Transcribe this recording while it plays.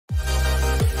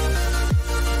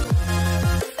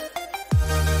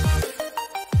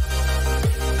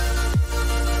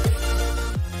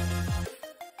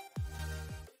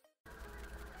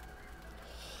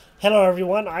Hello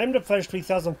everyone, I'm the Flash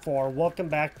 3004. Welcome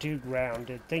back to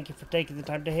Grounded. Thank you for taking the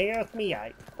time to hang out with me.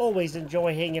 I always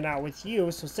enjoy hanging out with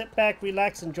you, so sit back,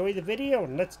 relax, enjoy the video,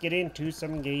 and let's get into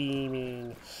some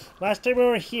gaming. Last time we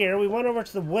were here, we went over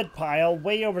to the wood pile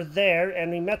way over there,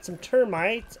 and we met some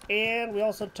termites, and we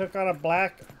also took on a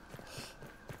black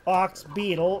ox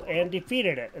beetle and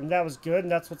defeated it. And that was good,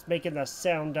 and that's what's making the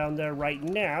sound down there right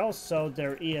now, so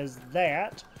there is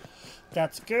that.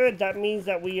 That's good. That means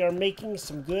that we are making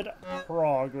some good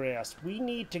progress. We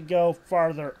need to go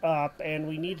farther up, and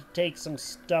we need to take some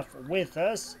stuff with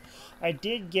us. I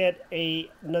did get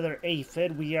another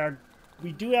aphid.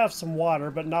 We do have some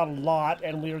water, but not a lot,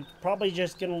 and we're probably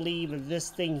just going to leave this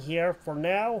thing here for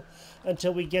now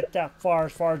until we get that far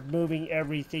as far as moving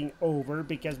everything over,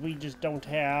 because we just don't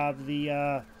have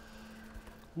the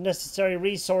necessary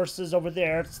resources over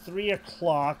there. It's 3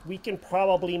 o'clock. We can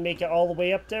probably make it all the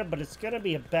way up there, but it's gonna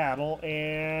be a battle.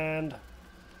 And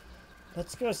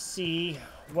let's go see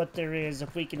what there is,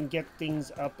 if we can get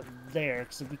things up there,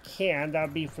 because if we can, that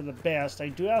would be for the best. I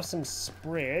do have some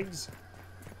sprigs.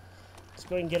 Let's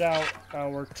go and get out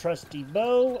our trusty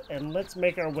bow, and let's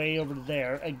make our way over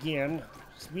there again.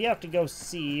 So we have to go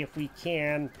see if we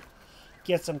can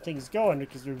get some things going,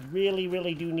 because we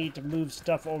really do need to move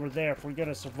stuff over there if we're going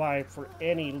to survive for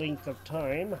any length of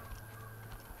time.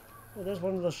 Oh, there's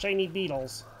one of those shiny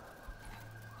beetles.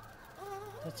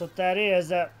 That's what that is,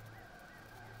 that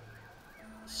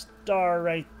star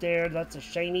right there. That's a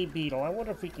shiny beetle. I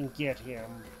wonder if we can get him.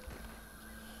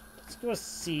 Let's go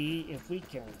see if we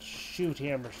can shoot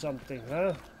him or something,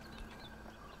 huh?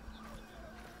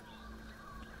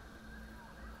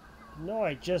 No,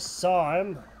 I just saw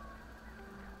him.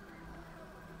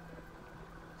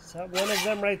 Is that one of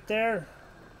them right there?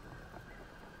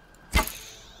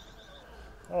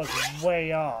 Oh, it's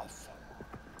way off.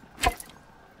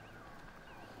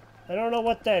 I don't know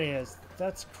what that is.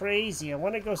 That's crazy. I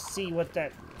want to go see what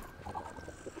that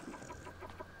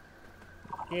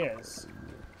is.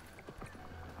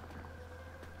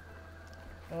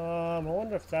 I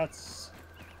wonder if that's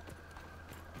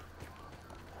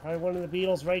probably one of the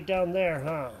beetles right down there,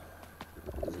 huh?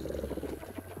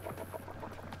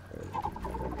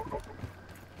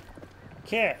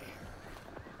 Okay.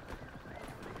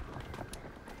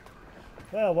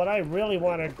 Well, what I really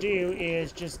want to do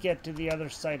is just get to the other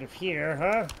side of here,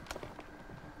 huh?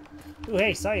 Ooh,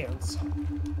 hey, science.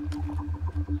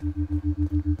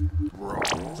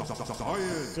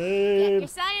 Science. Get your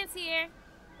science here.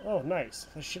 Oh, nice.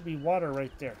 There should be water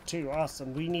right there, too.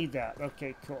 Awesome. We need that.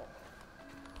 Okay, cool.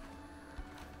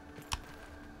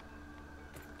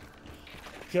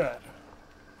 Good.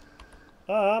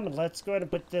 Let's go ahead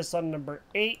and put this on number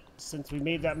 8, since we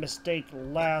made that mistake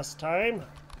last time.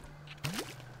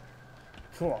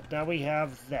 Cool. Now we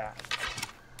have that.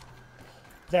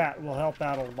 That will help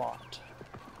out a lot.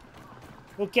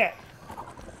 Okay.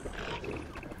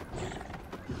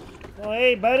 Well,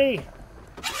 hey, buddy.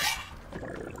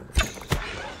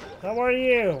 How are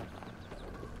you?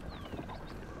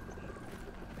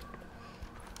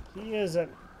 He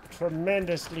isn't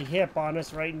tremendously hip on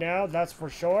us right now, that's for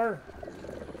sure.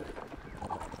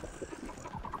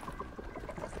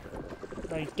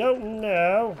 I don't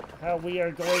know how we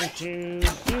are going to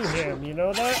do him, you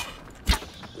know that?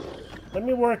 Let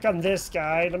me work on this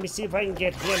guy. Let me see if I can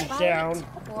get him down.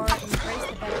 Or embrace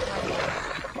the better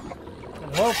part of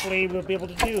And hopefully we'll be able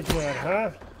to do good,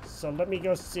 huh? So let me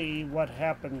go see what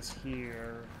happens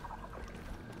here.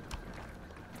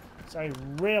 So I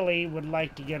really would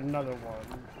like to get another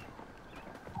one.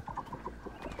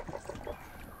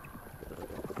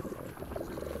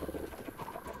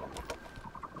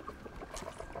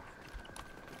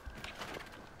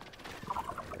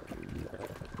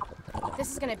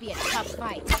 This is gonna be a tough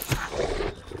fight.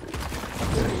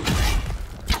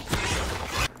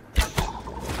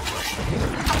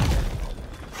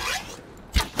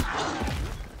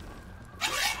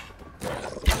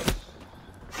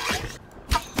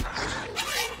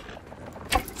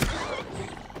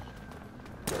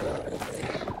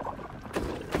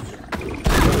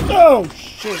 Oh,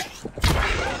 shoot!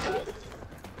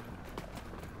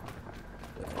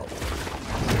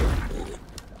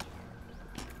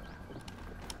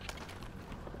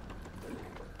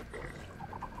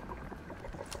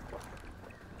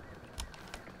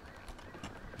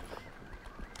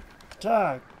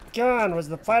 Doggone, was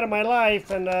the fight of my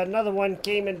life, and another one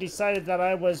came and decided that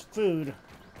I was food.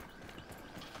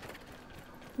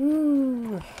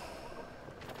 Ooh.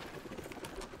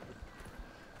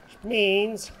 Which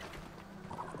means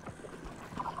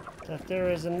that there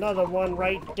is another one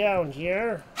right down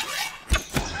here.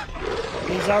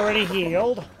 He's already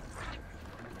healed.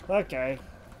 Okay.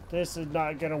 This is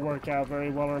not going to work out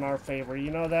very well in our favor. You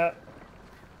know that?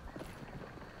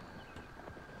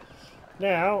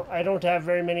 Now, I don't have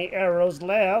very many arrows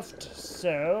left,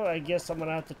 so I guess I'm going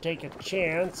to have to take a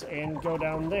chance and go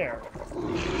down there.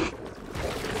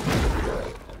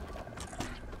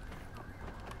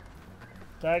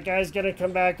 That guy's going to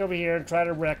come back over here and try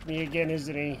to wreck me again,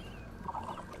 isn't he?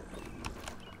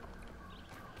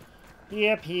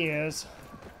 Yep, he is.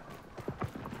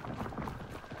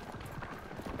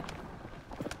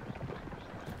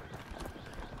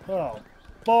 Oh,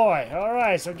 boy.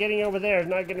 Alright, so getting over there is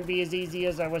not going to be as easy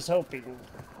as I was hoping.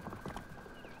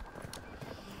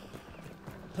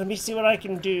 Let me see what I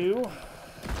can do.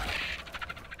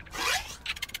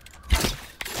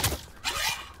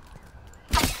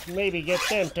 Maybe get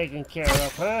them taken care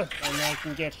of, huh? And I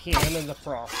can get him in the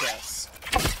process.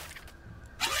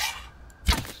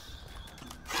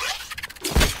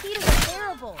 Beetles are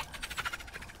terrible.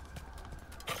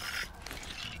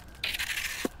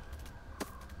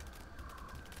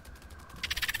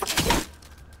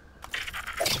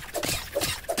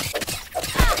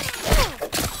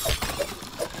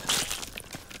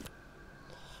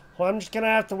 Well, I'm just going to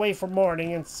have to wait for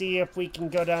morning and see if we can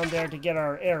go down there to get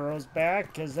our arrows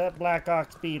back, because that black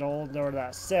ox beetle, or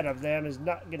that set of them, is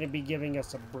not going to be giving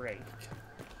us a break.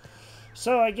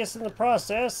 So I guess in the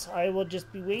process, I will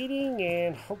just be waiting,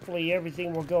 and hopefully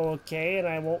everything will go okay, and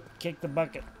I won't kick the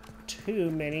bucket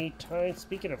too many times.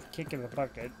 Speaking of kicking the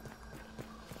bucket,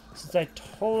 since I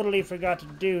totally forgot to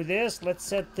do this, let's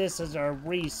set this as our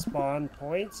respawn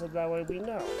point, so that way we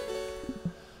know.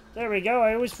 There we go.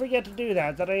 I always forget to do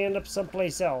that. That I end up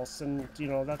someplace else. And, you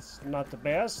know, that's not the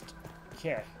best.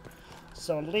 Okay.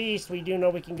 So at least we do know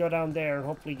we can go down there and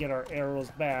hopefully get our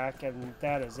arrows back. And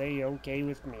that is a-okay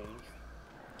with me.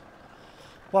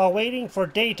 While waiting for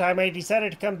daytime, I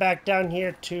decided to come back down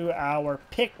here to our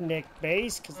picnic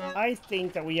base. Because I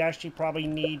think that we actually probably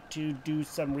need to do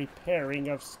some repairing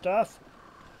of stuff.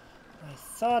 I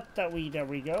thought that there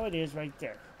we go. It is right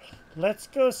there. Let's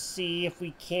go see if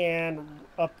we can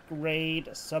upgrade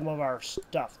some of our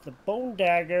stuff. The bone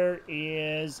dagger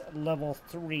is level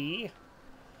 3.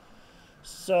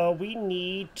 So we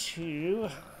need to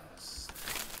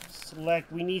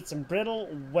select, we need some brittle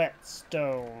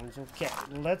whetstones. Okay,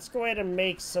 let's go ahead and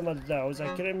make some of those.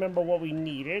 I couldn't remember what we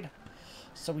needed.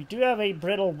 So we do have a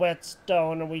brittle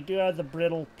whetstone and we do have the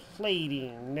brittle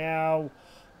plating. Now,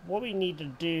 what we need to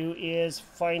do is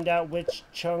find out which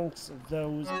chunks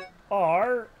those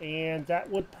are, and that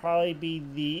would probably be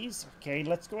these. Okay,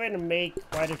 let's go ahead and make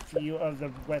quite a few of the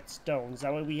whetstones.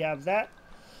 That way we have that.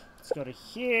 Let's go to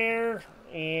here,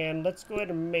 and let's go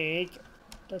ahead and make,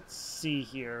 let's see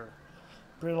here.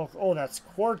 Brittle, oh, that's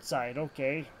quartzite.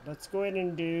 Okay, let's go ahead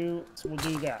and do, so we'll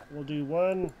do that. We'll do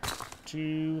 1,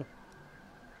 2,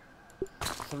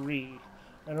 3.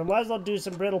 And I might as well do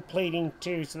some brittle plating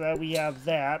too, so that we have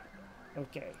that.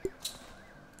 Okay.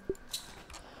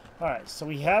 Alright, so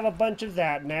we have a bunch of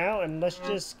that now, and let's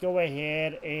just go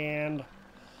ahead and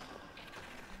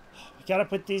we gotta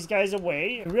put these guys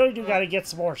away. We really do gotta get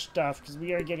some more stuff, because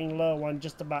we are getting low on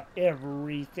just about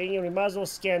everything, and we might as well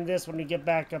scan this when we get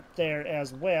back up there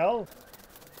as well.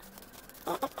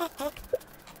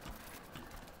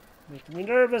 Making me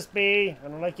nervous, Bee. I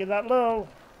don't like you that low.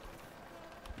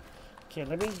 Okay,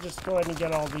 let me just go ahead and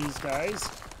get all these guys.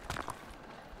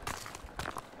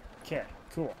 Okay,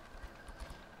 cool.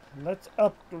 Let's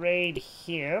upgrade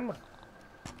him.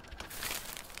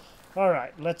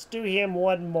 Alright, let's do him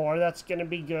one more. That's going to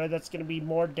be good. That's going to be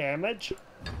more damage.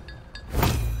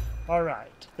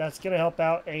 Alright, that's going to help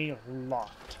out a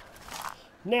lot.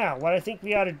 Now, what I think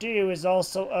we ought to do is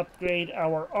also upgrade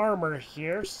our armor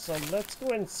here. So let's go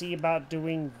and see about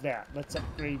doing that. Let's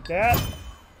upgrade that.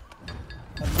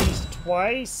 At least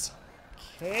twice.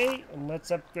 Okay, and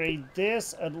let's upgrade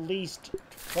this at least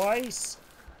twice.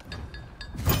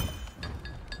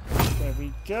 There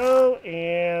we go,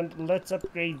 and let's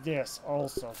upgrade this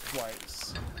also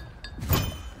twice.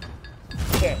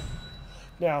 Okay,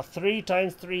 now 3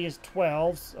 times 3 is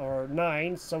 12, or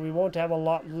 9, so we won't have a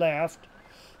lot left,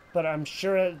 but I'm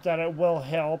sure that it will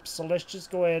help, so let's just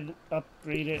go ahead and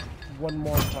upgrade it one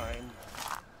more time.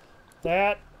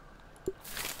 That,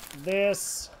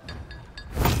 this,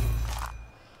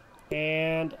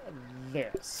 and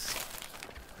this.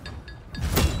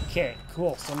 Okay,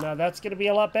 cool. So now that's going to be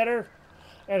a lot better.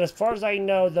 And as far as I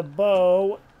know, the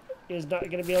bow is not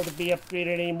going to be able to be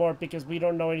upgraded anymore because we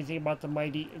don't know anything about the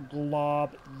mighty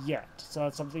glob yet. So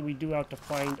that's something we do have to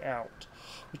find out.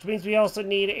 Which means we also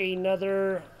need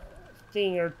another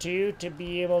thing or two to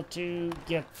be able to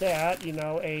get that, you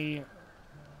know, a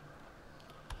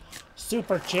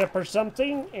super chip or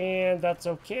something, and that's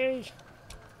okay.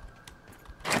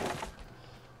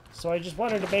 So I just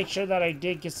wanted to make sure that I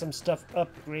did get some stuff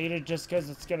upgraded, just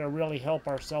because it's going to really help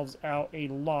ourselves out a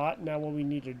lot. Now what we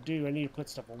need to do, I need to put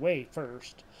stuff away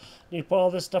first. I need to put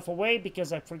all this stuff away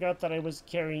because I forgot that I was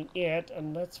carrying it.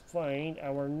 And let's find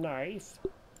our knife.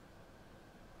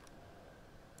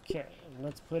 Okay,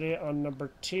 let's put it on number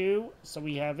 2, so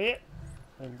we have it.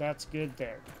 And that's good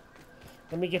there.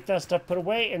 Let me get that stuff put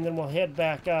away, and then we'll head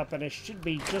back up. And it should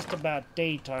be just about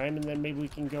daytime, and then maybe we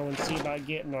can go and see about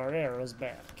getting our arrows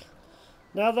back.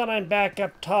 Now that I'm back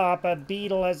up top, a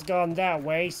beetle has gone that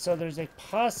way, so there's a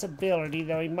possibility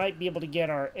that we might be able to get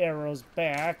our arrows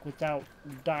back without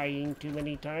dying too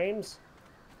many times.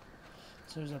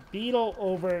 So there's a beetle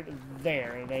over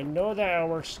there, and I know that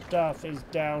our stuff is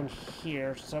down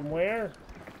here somewhere.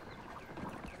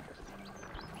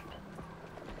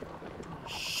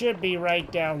 Should be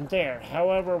right down there.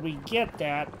 However we get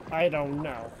that, I don't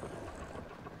know.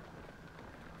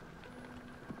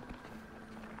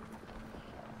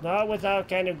 Not without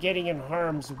kind of getting in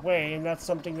harm's way, and that's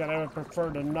something that I would prefer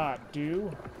to not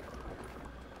do.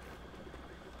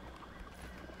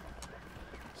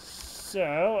 So,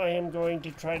 I am going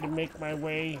to try to make my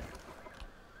way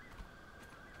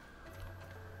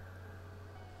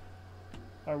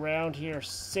around here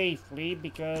safely,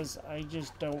 because I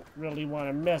just don't really want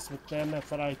to mess with them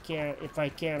if I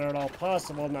can at all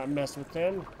possible not mess with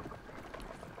them.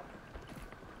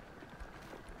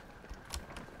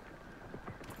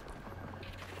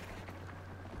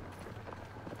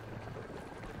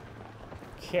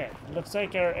 Okay, looks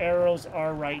like our arrows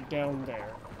are right down there.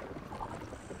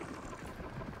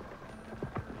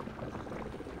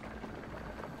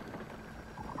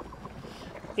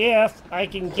 If I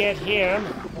can get him.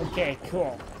 Okay,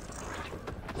 cool.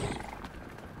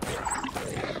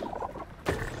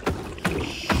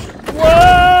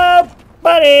 Whoa,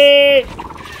 buddy!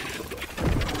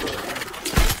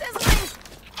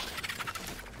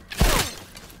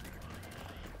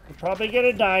 We're probably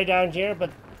gonna die down here,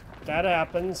 but that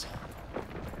happens.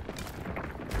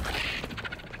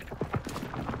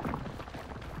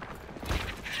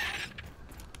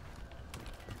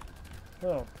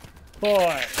 Oh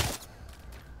boy.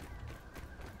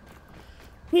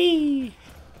 Whee!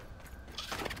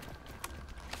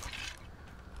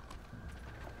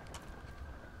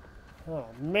 Oh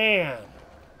man.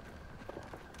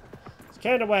 It's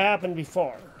kind of what happened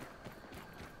before.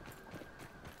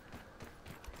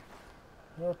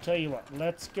 I'll tell you what,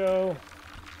 let's go.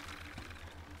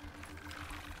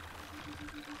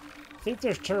 I think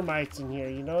there's termites in here,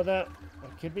 you know that? I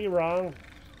could be wrong.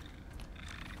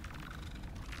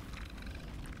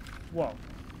 Whoa,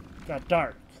 got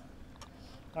dark.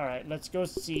 Alright, let's go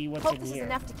see what's Hope in this here. is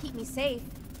enough to keep me safe.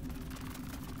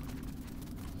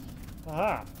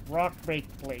 Aha, rock break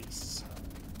place.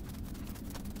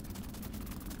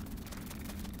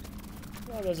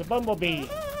 Oh, there's a bumblebee.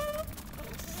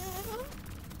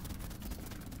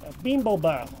 A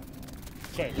beambleba.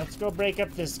 Okay, let's go break up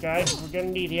this guy. We're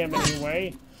gonna need him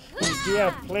anyway. We do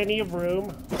have plenty of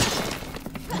room.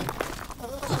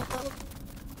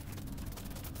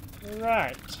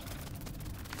 Alright.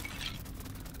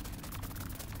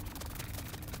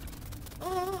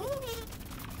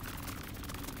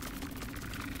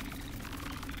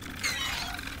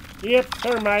 Yep,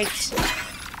 termites. We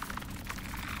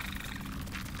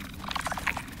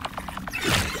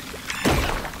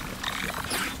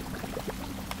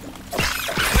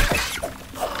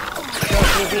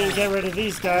can get rid of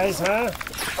these guys, huh?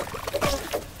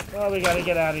 Oh, we gotta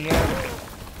get out of here.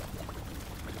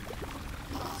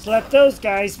 Let's let those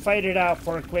guys fight it out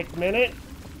for a quick minute.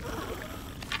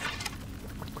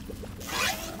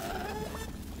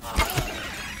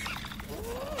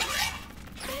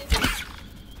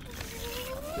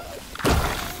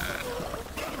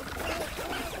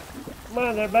 Come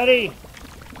on there, buddy.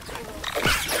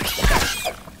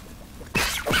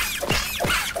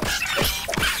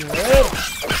 Good.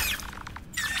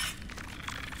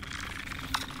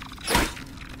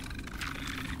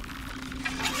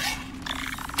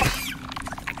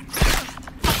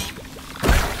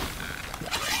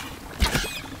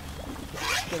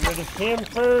 Get rid of him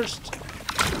first.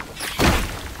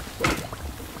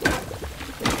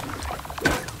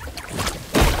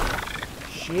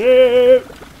 Shoot.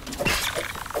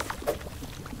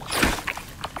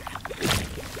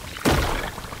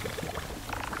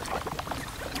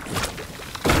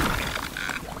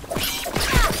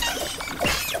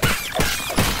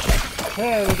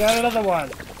 Okay, we got another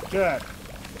one. Good.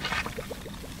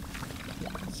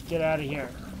 Let's get out of here.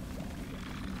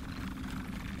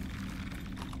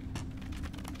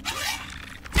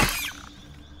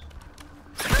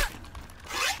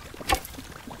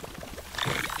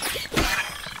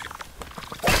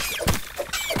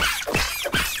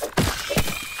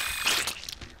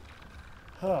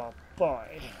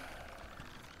 boy.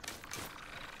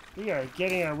 We are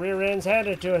getting our rear ends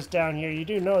handed to us down here. You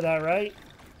do know that, right?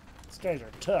 These guys are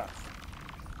tough.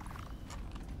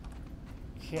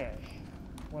 Okay.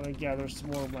 Want to gather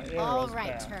some more of my arrows All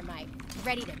right, back. termite.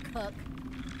 Ready to cook.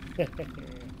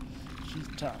 She's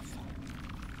tough.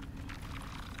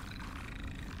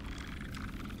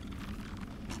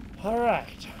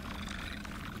 Alright.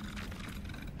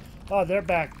 Oh, they're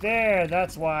back there.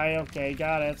 That's why. Okay,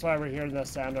 got it. That's why we're hearing the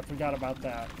sound. I forgot about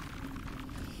that.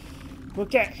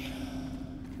 Okay.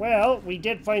 Well, we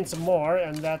did find some more,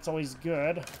 and that's always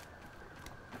good.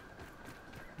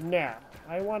 Now,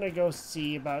 I want to go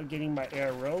see about getting my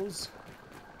arrows.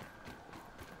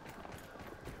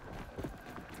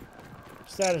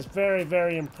 So that is very,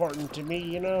 very important to me.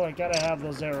 You know, I gotta have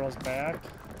those arrows back.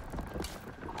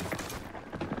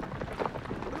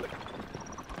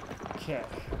 Okay.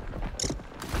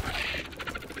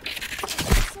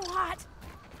 So hot.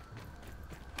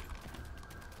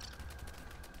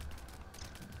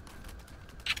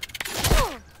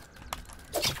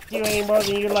 You any more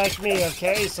than you like me,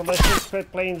 okay? So let's just quit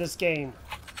playing this game.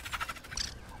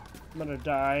 I'm gonna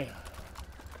die.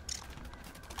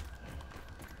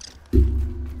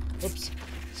 Oops.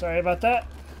 Sorry about that.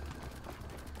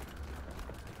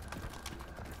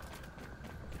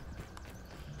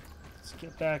 Let's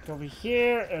get back over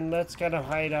here and let's kind of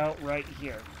hide out right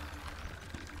here.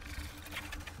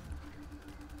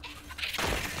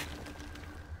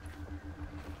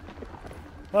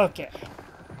 Okay.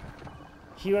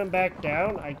 He went back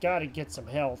down. I gotta get some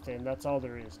health in. That's all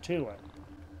there is to it.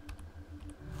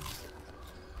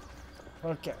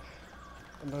 Okay.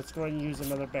 And let's go and use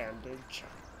another bandage.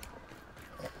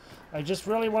 I just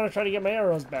really want to try to get my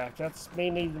arrows back. That's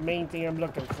mainly the main thing I'm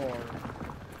looking for.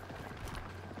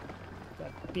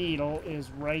 That beetle is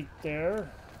right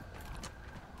there.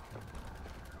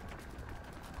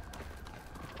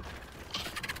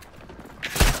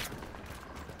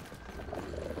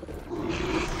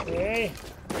 Okay.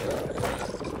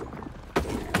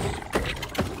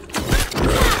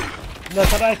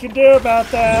 Nothing I can do about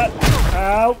that.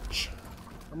 Ouch.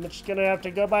 I'm just gonna have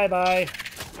to go bye-bye.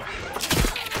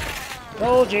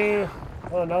 Told you.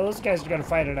 Oh no, those guys are gonna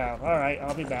fight it out. Alright,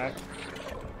 I'll be back.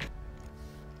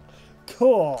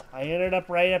 Cool. I ended up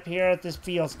right up here at this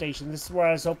field station. This is where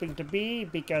I was hoping to be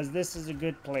because this is a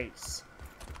good place.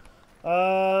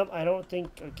 I don't think...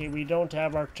 Okay, we don't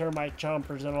have our termite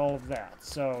chompers and all of that.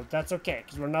 So, that's okay,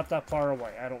 because we're not that far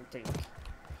away, I don't think.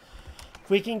 If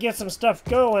we can get some stuff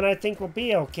going, I think we'll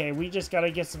be okay. We just gotta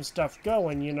get some stuff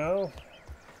going, you know?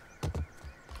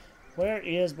 Where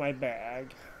is my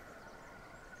bag?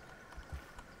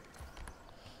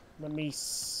 Let me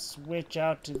switch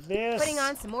out to this. Putting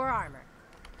on some more armor.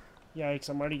 Yikes,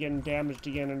 I'm already getting damaged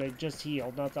again, and I just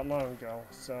healed not that long ago,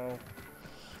 so...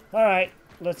 Alright.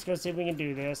 Let's go see if we can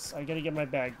do this. I gotta get my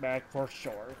bag back for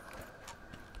sure.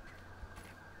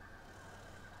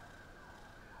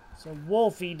 So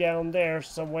Wolfie down there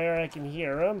somewhere, I can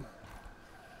hear him.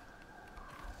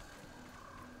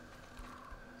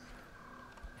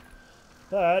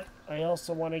 But I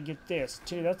also want to get this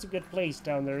too. That's a good place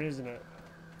down there, isn't it?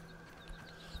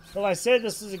 Well, I said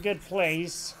this is a good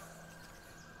place.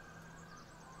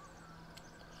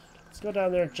 Let's go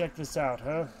down there and check this out,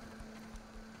 huh?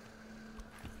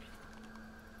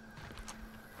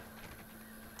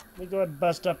 Let me go ahead and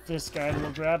bust up this guy and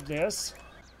we'll grab this.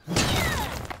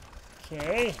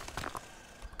 Okay.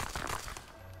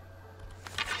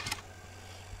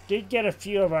 Did get a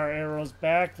few of our arrows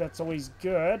back. That's always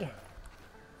good.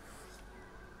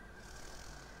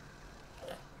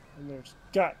 And there's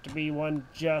got to be one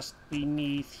just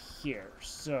beneath here.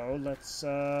 So let's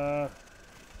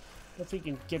if we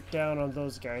can get down on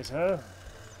those guys, huh?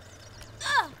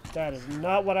 That is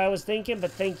not what I was thinking,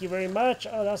 but thank you very much.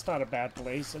 Oh, that's not a bad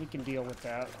place, so we can deal with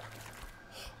that.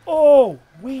 Oh,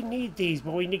 we need these,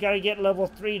 but we gotta get level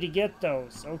 3 to get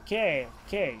those. Okay,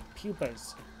 okay,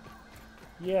 pupas.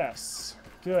 Yes,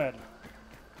 good.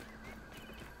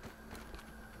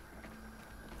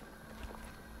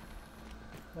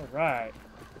 Alright.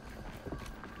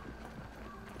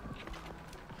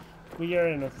 We are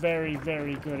in a very,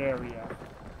 very good area.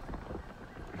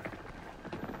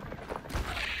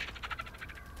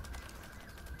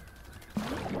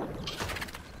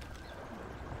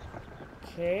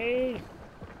 Okay.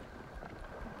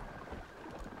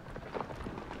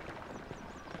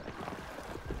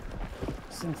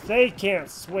 Since they can't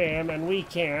swim and we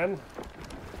can.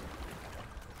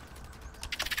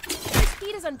 This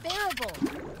heat is unbearable.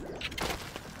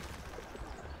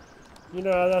 You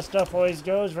know how that stuff always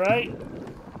goes, right?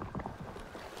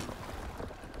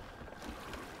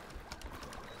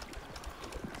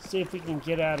 See if we can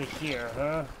get out of here,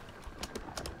 huh?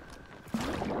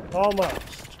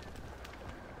 Almost.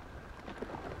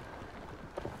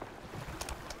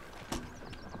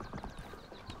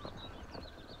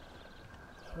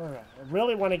 Alright, I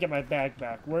really want to get my bag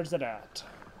back. Where's it at?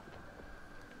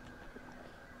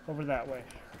 Over that way.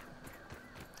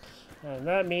 And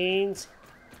that means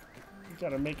we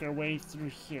gotta make our way through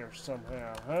here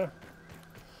somehow, huh?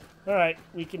 Alright,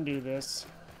 we can do this.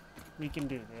 We can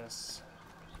do this.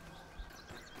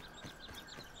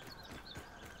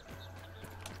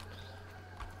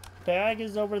 Bag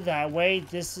is over that way.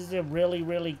 This is a really,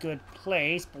 really good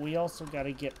place, but we also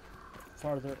gotta get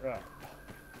farther up.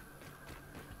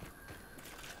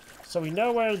 So we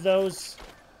know where those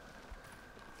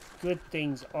good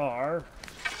things are.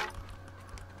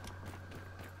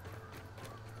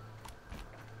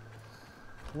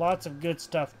 Lots of good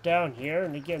stuff down here,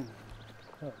 and again,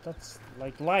 oh, that's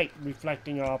like light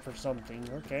reflecting off or something.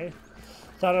 Okay.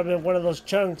 Thought it'd been one of those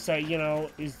chunks that, you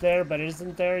know, is there but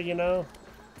isn't there, you know?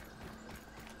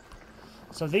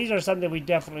 So these are something we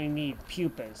definitely need.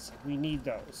 Pupas. We need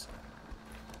those.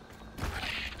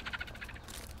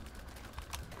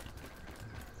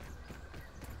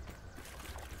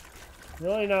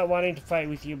 Really not wanting to fight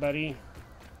with you, buddy.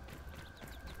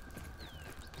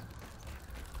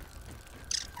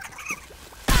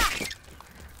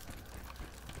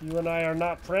 You and I are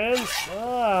not friends?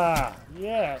 Ah,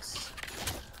 yes.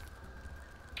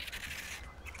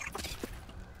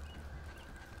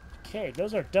 Okay,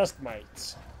 those are dust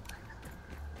mites.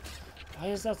 Why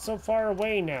is that so far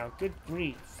away now? Good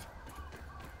grief.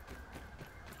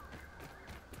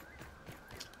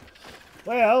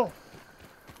 Well,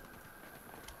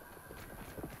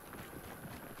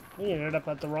 we ended up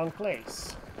at the wrong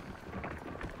place.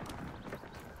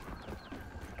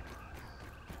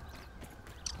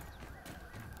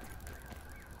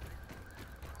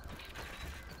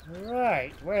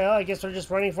 Alright, well, I guess we're just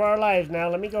running for our lives now.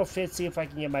 Let me go see if I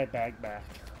can get my bag back.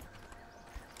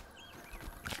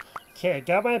 Okay,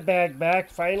 got my bag back,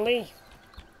 finally.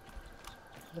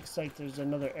 Looks like there's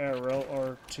another arrow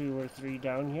or 2 or 3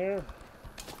 down here.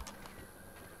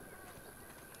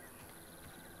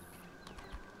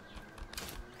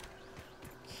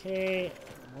 Okay,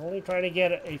 I'm only trying to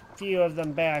get a few of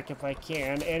them back if I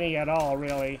can. Any at all,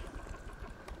 really.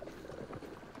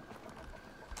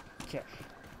 Okay.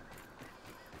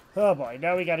 Oh boy,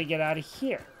 now we gotta get out of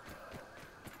here.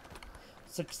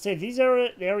 So, say these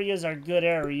areas are good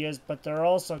areas, but they're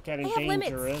also kind of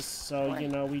dangerous. Limits. So, you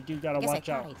know, we do gotta watch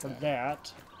out for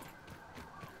that.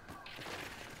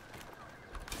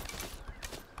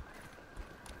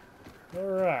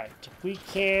 Alright, if we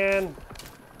can...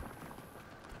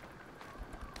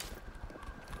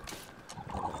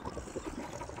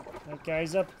 That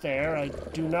guy's up there. I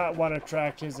do not want to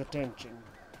attract his attention.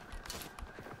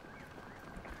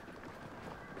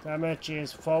 Damage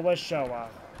is forward shower.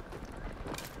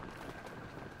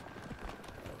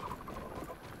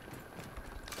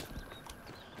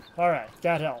 Alright,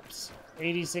 that helps.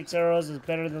 86 arrows is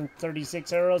better than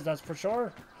 36 arrows, that's for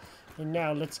sure. And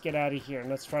now let's get out of here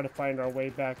and let's try to find our way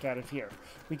back out of here.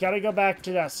 We gotta go back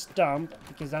to that stump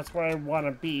because that's where I want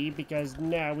to be, because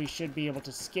now we should be able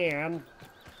to scan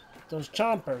those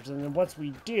chompers. And then once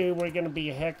we do, we're gonna be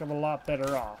a heck of a lot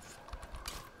better off.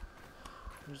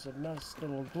 There's a nice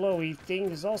little glowy thing.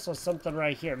 There's also something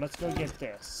right here. Let's go get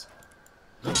this.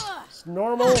 It's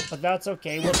normal, but that's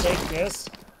okay. We'll take this.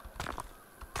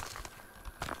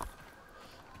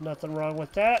 Nothing wrong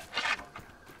with that.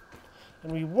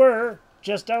 And we were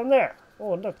just down there.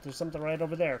 Oh, look, there's something right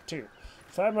over there, too.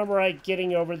 If I remember right,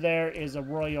 getting over there is a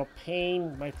royal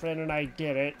pain. My friend and I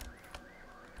did it.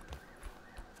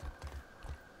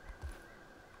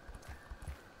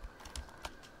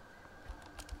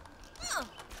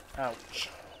 Ouch.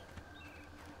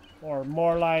 Or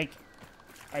more like,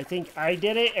 I think I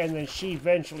did it, and then she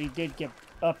eventually did get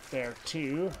up there,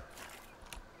 too.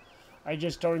 I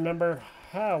just don't remember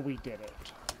how we did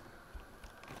it.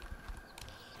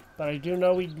 But I do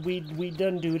know we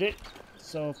done doed it.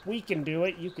 So if we can do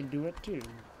it, you can do it, too.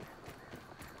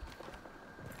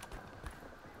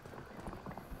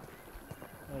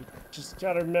 I just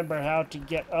gotta remember how to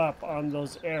get up on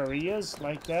those areas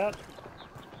like that.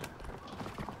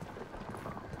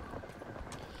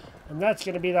 And that's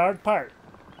going to be the hard part.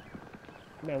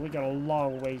 Man, we got a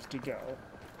long ways to go.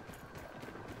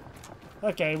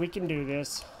 Okay, we can do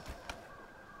this.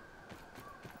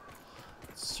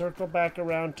 Circle back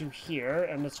around to here,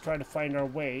 and let's try to find our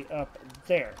way up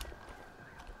there.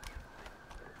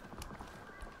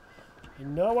 I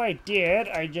know I did,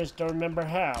 I just don't remember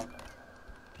how.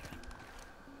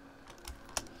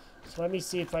 So let me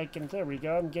see if I can... There we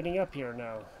go. I'm getting up here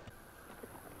now.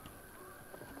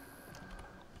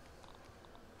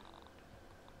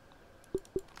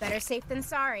 Better safe than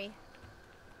sorry.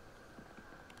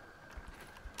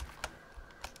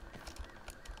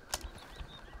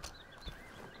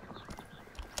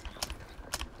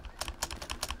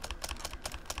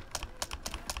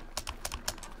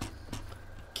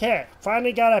 Okay,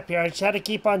 finally got up here. I just had to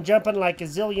keep on jumping like a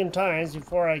zillion times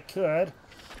before I could.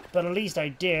 But at least I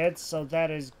did, so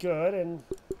that is good, and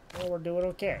well, we're doing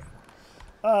okay.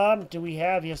 Do we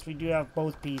have... Yes, we do have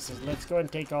both pieces. Let's go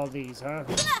and take all these, huh?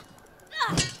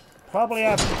 Probably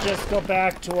have to just go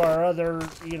back to our other,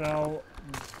 you know,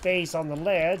 base on the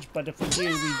ledge, but if we do,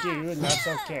 we do, and that's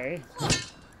okay.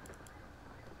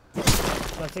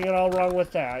 Nothing at all wrong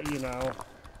with that, you know.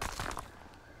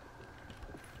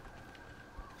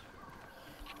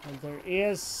 And there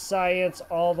is science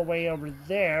all the way over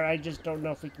there. I just don't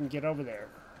know if we can get over there.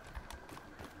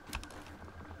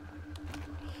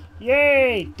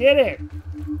 Yay! Did it!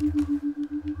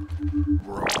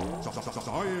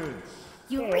 Science!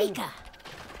 Eureka!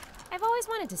 I've always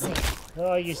wanted to say it.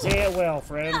 Oh, you say it well,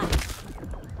 friend.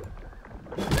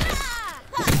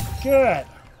 Good.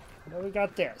 Now we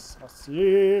got this. I'll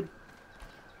see.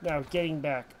 Now getting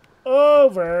back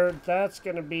over, that's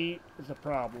going to be the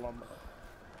problem.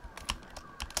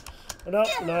 Nope,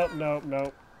 nope, nope,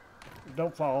 nope.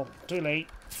 Don't fall. Too late.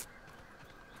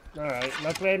 Alright,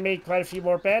 luckily I made quite a few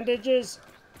more bandages.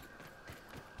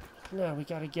 Now we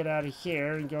gotta get out of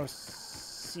here and go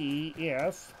see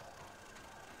if...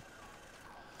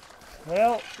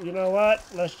 Well, you know what?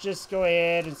 Let's just go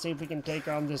ahead and see if we can take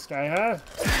on this guy, huh?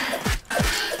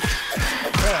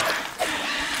 Yeah.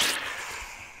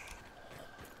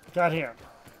 Got him.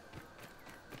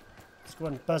 Let's go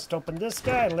and bust open this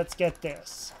guy and let's get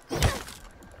this.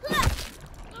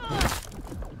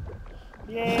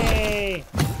 Yay!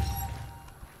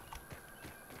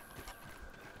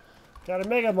 Got a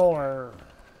mega more.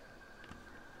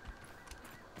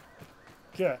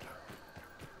 Good.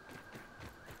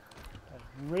 I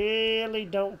really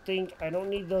don't think... I don't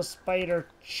need those spider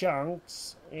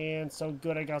chunks. And so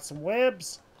good, I got some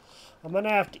webs. I'm gonna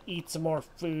have to eat some more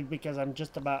food because I'm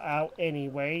just about out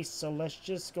anyway. So let's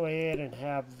just go ahead and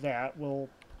have that. We'll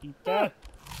eat that.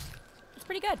 It's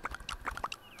pretty good.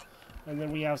 And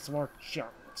then we have some more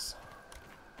chunks.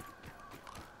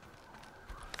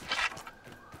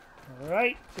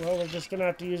 Alright, well, we're just gonna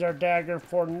have to use our dagger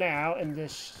for now, and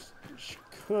this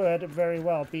could very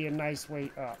well be a nice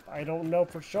way up. I don't know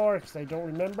for sure, because I don't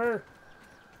remember.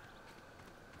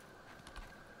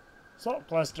 Salt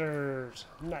clusters.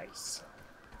 Nice.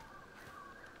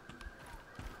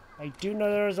 I do know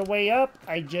there's a way up,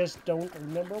 I just don't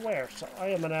remember where. So I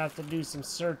am gonna have to do some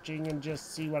searching and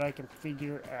just see what I can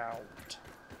figure out.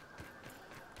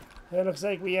 It looks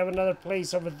like we have another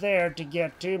place over there to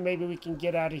get to. Maybe we can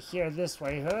get out of here this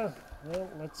way, huh? Well,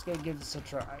 let's go give this a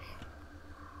try. I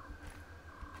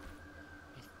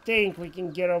think we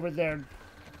can get over there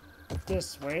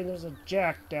this way. There's a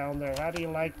jack down there. How do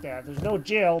you like that? There's no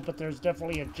Jill, but there's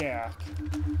definitely a jack.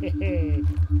 Hey.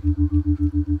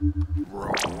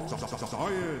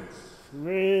 Science!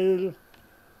 Real.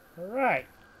 Alright,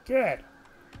 good.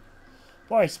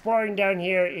 Boy, exploring down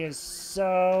here is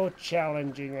so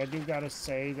challenging. I do gotta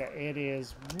say that it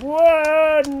is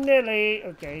nearly...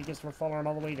 Okay, I guess we're falling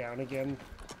all the way down again.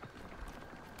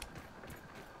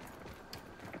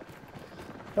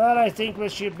 But I think we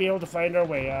should be able to find our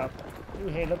way up. Ooh,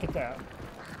 hey, look at that.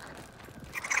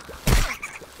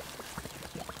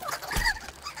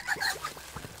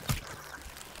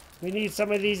 We need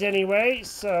some of these anyway,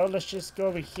 so let's just go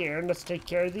over here and let's take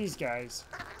care of these guys.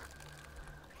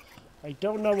 I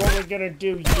don't know what we're gonna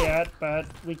do yet, but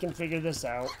we can figure this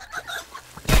out.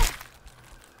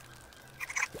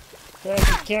 But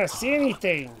you can't see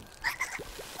anything.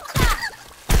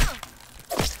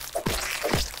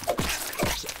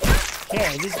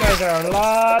 Okay, these guys are a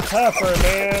lot tougher,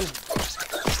 man.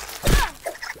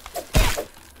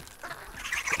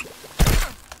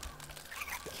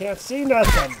 Can't see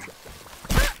nothing.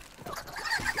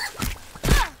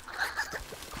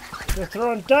 They're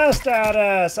throwing dust at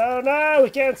us. Oh no, we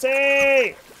can't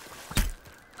see.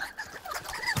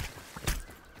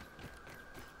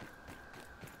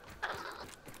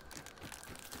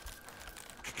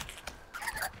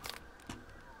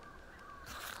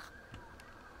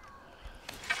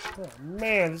 Oh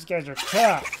man, these guys are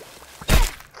tough.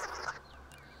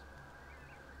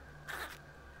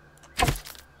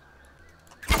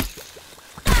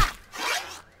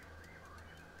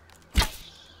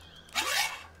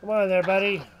 Come on there,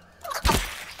 buddy.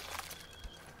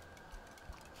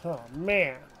 Oh,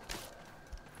 man.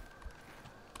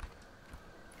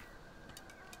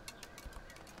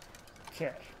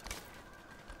 Okay.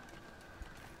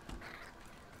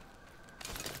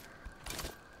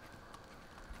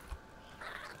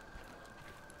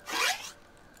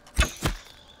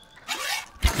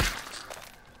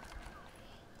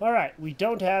 Alright, we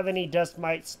don't have any dust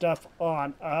mite stuff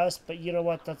on us, but you know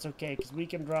what? That's okay, because we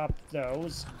can drop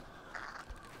those.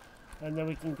 And then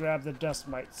we can grab the dust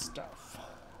mite stuff.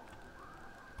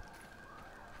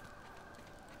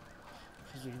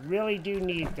 Because we really do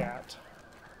need that.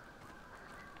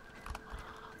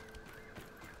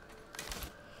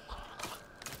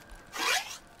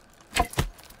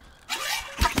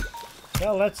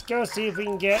 Well, let's go see if we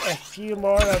can get a few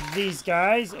more of these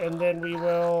guys, and then we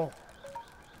will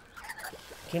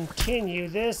continue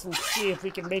this and see if we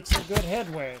can make some good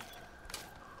headway.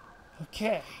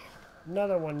 Okay,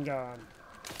 another one gone.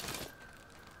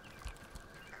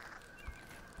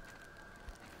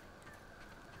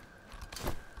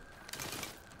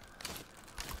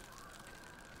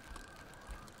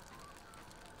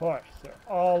 Boy, they're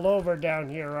all over down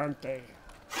here, aren't they?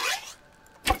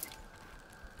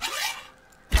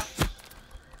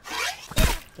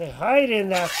 They hide in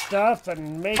that stuff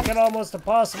and make it almost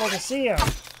impossible to see them.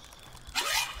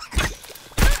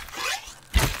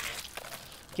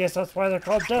 Guess that's why they're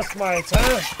called dust mites,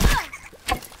 huh?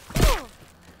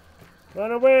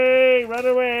 Run away! Run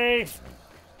away!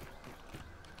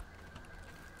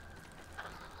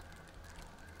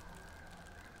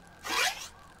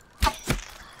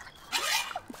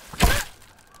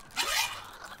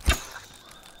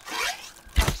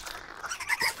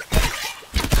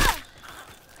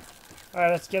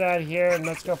 Alright, let's get out of here and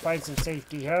let's go find some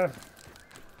safety, huh?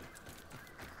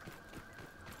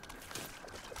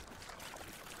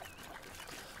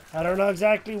 I don't know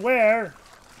exactly where,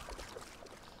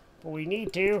 but we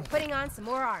need to. Putting on some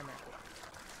more armor.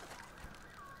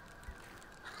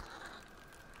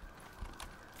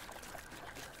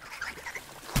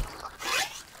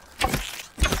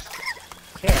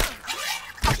 Okay.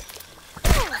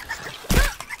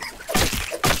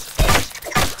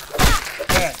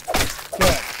 Good.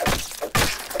 Good.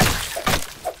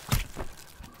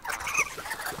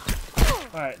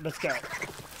 Alright, let's go.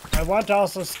 I want to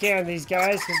also scan these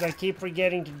guys because I keep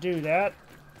forgetting to do that.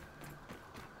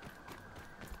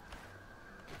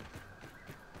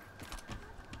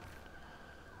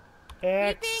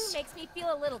 Creeping makes me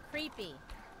feel a little creepy.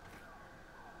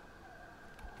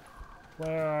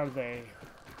 Where are they?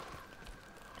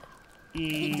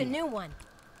 It's a new one.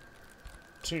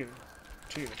 Two.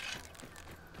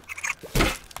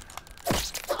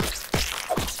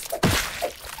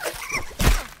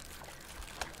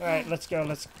 Alright, let's go.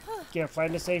 Let's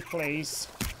find a safe place.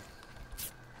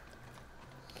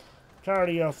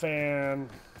 Cardio fan.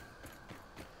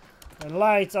 My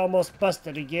light's almost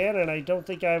busted again, and I don't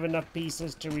think I have enough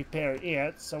pieces to repair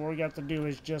it. So what we got to do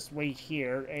is just wait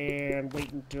here and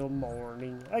wait until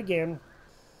morning again.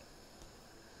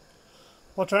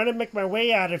 While trying to make my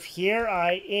way out of here,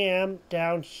 I am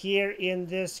down here in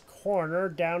this corner,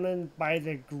 down in by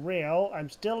the grill.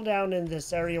 I'm still down in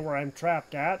this area where I'm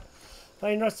trapped at.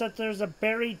 I noticed that there's a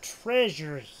buried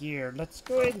treasure here. Let's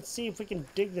go ahead and see if we can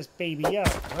dig this baby up,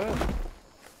 huh?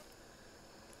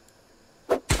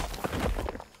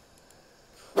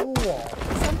 Cool.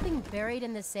 Something buried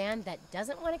in the sand that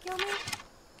doesn't want to kill me?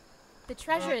 The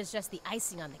treasure is just the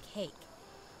icing on the cake.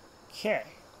 Okay.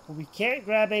 Well, we can't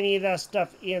grab any of that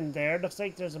stuff in there. Looks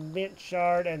like there's a mint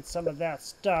shard and some of that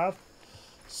stuff.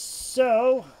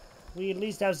 So, we at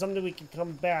least have something we can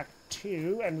come back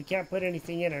to, and we can't put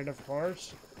anything in it, of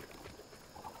course.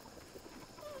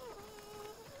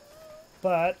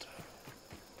 But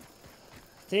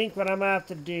I think what I'm gonna have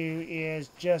to do is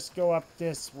just go up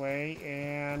this way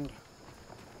and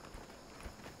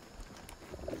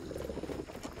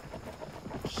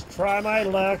just try my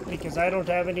luck because I don't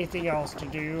have anything else to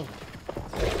do.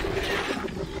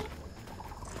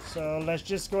 So let's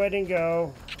just go ahead and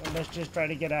go, and let's just try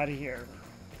to get out of here.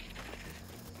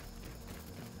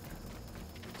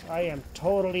 I am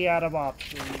totally out of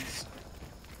options.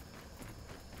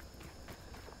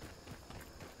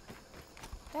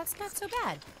 That's not so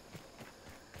bad.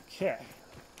 Okay.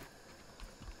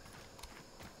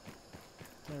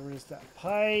 There is that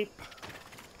pipe.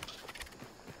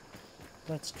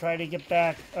 Let's try to get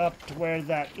back up to where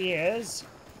that is.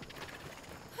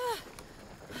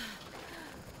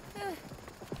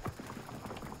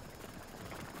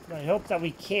 I hope that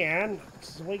we can.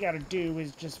 So what we gotta do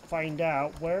is just find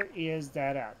out where is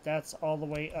that at. That's all the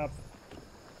way up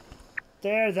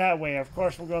there, that way. Of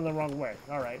course, we're going the wrong way.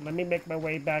 Alright, let me make my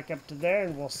way back up to there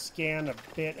and we'll scan a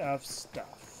bit of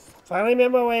stuff. Finally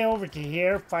made my way over to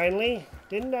here, finally.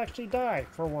 Didn't actually die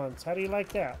for once. How do you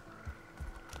like that?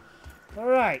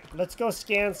 Alright, let's go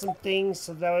scan some things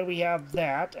so that way we have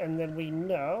that, and then we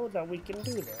know that we can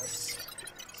do this.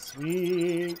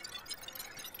 Sweet.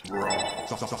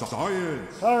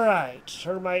 Science. Alright,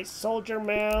 termite soldier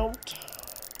mount.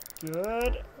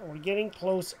 Good. We're getting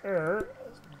closer.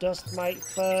 Dust mite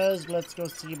fuzz. Let's go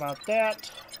see about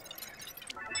that.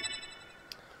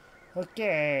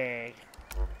 Okay.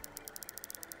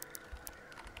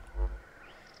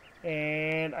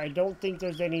 And I don't think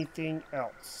there's anything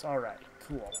else. Alright,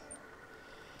 cool.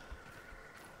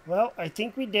 Well, I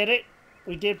think we did it.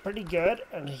 We did pretty good.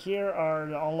 And here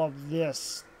are all of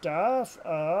this stuff.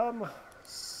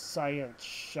 Science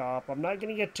shop. I'm not going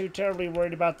to get too terribly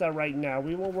worried about that right now.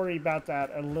 We will worry about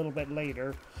that a little bit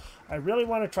later. I really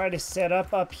want to try to set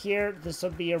up here. This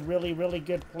will be a really, really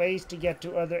good place to get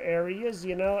to other areas,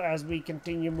 you know, as we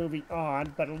continue moving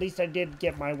on. But at least I did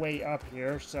get my way up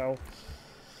here, so...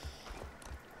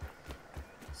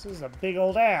 This is a big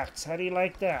old axe. How do you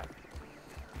like that?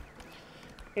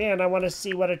 And I want to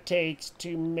see what it takes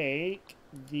to make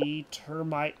the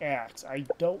termite axe. I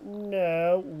don't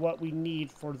know what we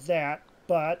need for that,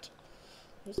 but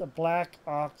there's a black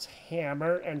ox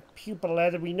hammer and pupa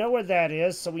leather. We know where that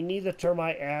is, so we need the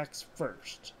termite axe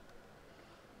first.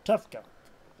 Tough gum.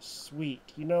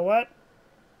 Sweet. You know what?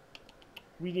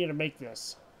 We need to make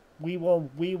this. We will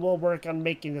work on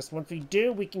making this. Once we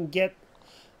do, we can get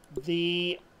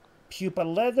the pupa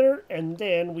leather, and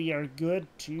then we are good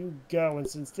to go. And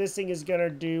since this thing is going to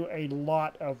do a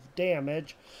lot of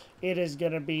damage, it is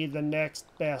going to be the next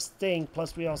best thing.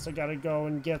 Plus, we also got to go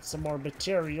and get some more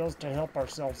materials to help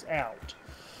ourselves out.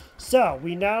 So,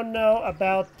 we now know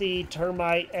about the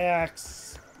termite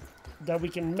axe that we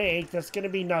can make. That's going to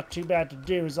be not too bad to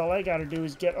do. Is all I got to do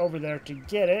is get over there to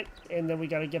get it, and then we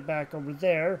got to get back over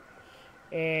there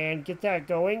and get that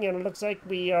going. And it looks like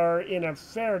we are in a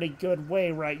fairly good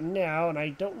way right now, and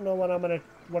I don't know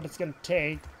what it's gonna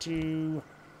take to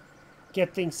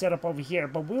get things set up over here,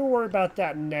 but we'll worry about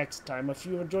that next time. If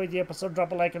you enjoyed the episode,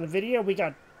 drop a like on the video. We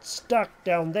got stuck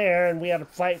down there and we had to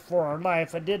fight for our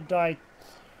life. I did die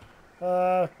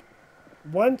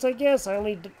once, I guess. I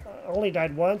only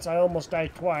died once. I almost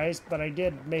died twice, but I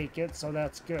did make it, so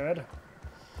that's good.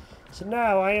 So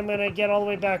now I am going to get all the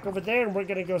way back over there, and we're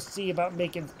going to go see about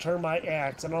making the termite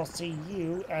axe. And I'll see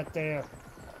you at the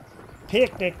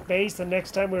picnic base the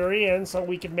next time we're in, so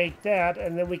we can make that,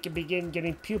 and then we can begin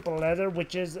getting pupa leather,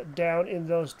 which is down in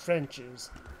those trenches.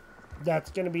 That's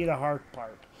going to be the hard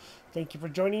part. Thank you for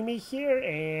joining me here,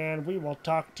 and we will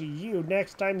talk to you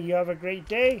next time. You have a great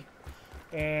day,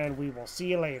 and we will see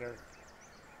you later.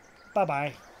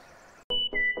 Bye-bye.